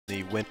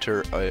the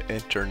Winter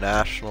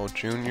International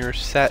Junior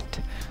set.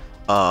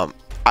 I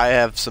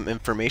have some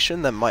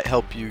information that might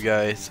help you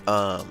guys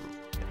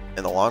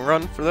in the long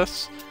run for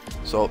this.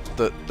 So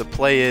the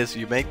play is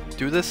you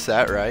do this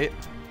set, right?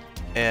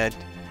 And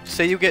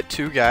say you get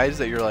two guys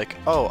that you're like,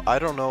 oh, I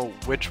don't know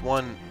which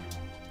one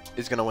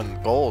is gonna win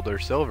gold or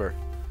silver.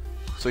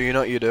 So you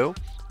know what you do?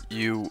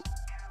 You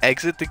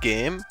exit the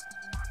game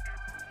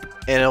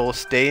and it will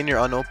stay in your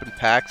unopened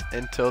packs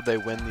until they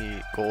win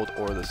the gold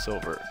or the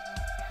silver.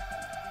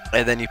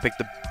 And then you pick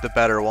the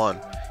better one.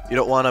 You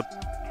don't want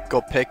to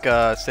go pick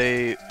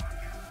say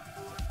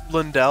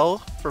Lundell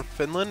for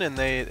Finland and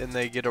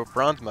they get a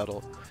bronze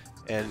medal,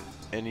 and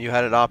you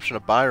had an option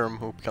of Byram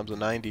who becomes a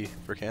 90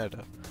 for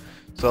Canada.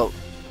 So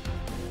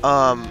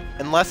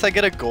unless I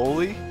get a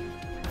goalie,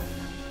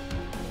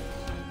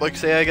 like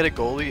say I get a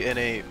goalie in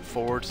a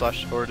forward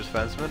slash or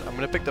defenseman, I'm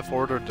gonna pick the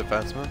forward or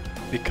defenseman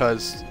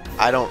because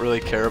I don't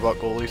really care about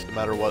goalies no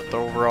matter what the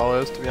overall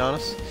is, to be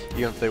honest,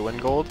 even if they win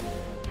gold.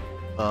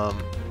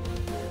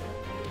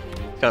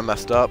 Kind of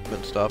messed up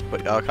and stuff,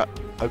 but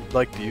I'd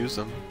like to use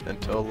them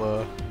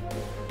until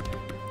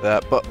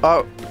that. But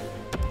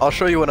I'll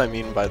show you what I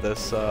mean by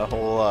this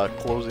whole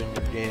closing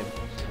your game.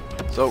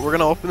 So we're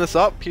gonna open this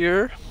up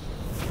here,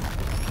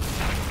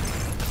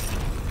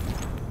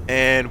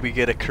 and we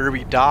get a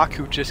Kirby Doc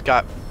who just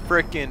got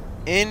frickin'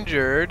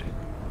 injured,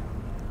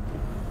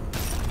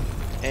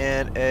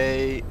 and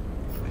a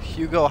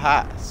Hugo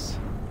Haas.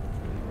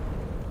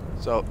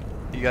 So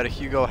you got a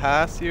Hugo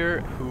Haas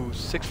here who's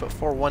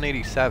 6'4",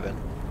 187.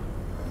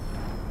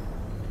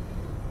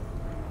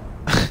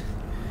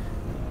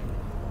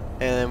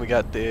 And then we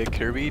got the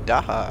Kirby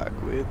Doc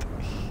with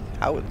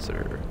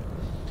Howitzer.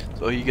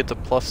 So he gets a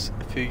plus.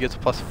 If he gets a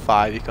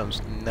 +5, he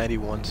becomes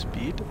 91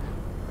 speed,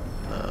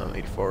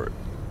 84.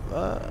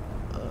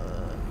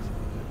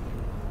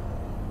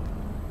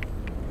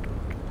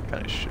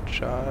 Kind of shit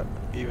shot,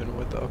 even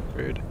with the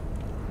upgrade.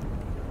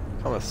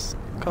 Kind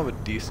of a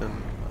decent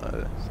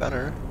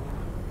center.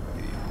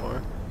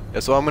 84. Yeah,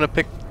 so I'm gonna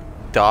pick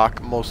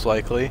Doc most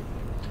likely,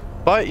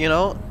 but you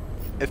know,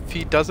 if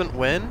he doesn't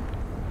win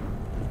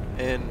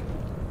and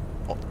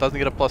doesn't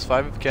get a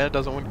 +5, if Canada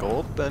doesn't win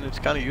gold, then it's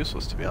kind of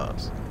useless, to be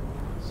honest.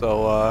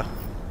 So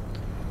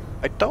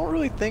I don't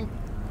really think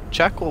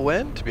Czech will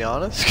win, to be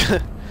honest.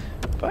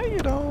 But you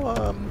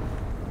know,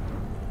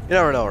 you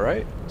never know,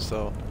 right?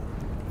 So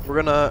we're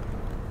gonna.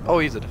 Oh,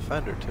 he's a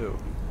defender too.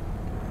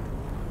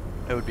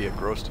 It would be a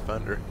gross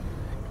defender.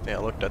 Yeah,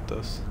 I looked at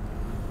this.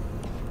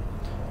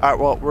 Alright,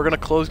 well, we're gonna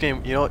close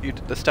game. You know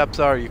what the steps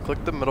are? You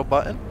click the middle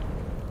button,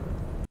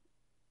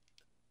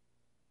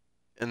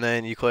 and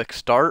then you click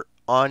start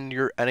on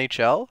your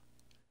NHL,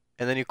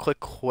 and then you click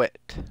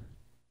quit.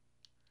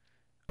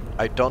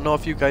 I don't know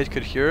if you guys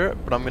could hear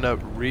it, but I'm gonna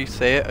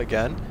re-say it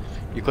again.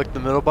 You click the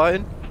middle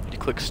button, you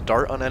click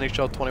start on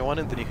NHL 21,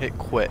 and then you hit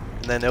quit,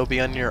 and then it'll be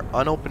on your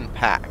unopened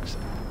packs.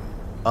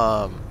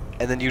 And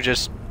then you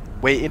just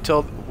wait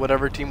until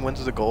whatever team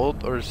wins the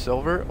gold or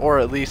silver, or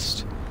at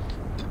least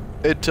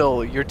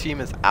until your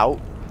team is out,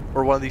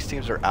 or one of these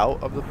teams are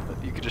out of the.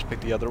 You could just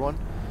pick the other one.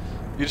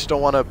 You just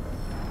don't want to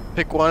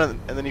pick one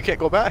and then you can't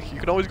go back. You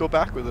can always go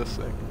back with this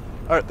thing.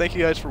 Alright, thank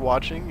you guys for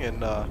watching,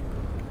 and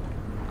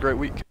great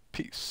week.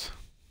 Peace.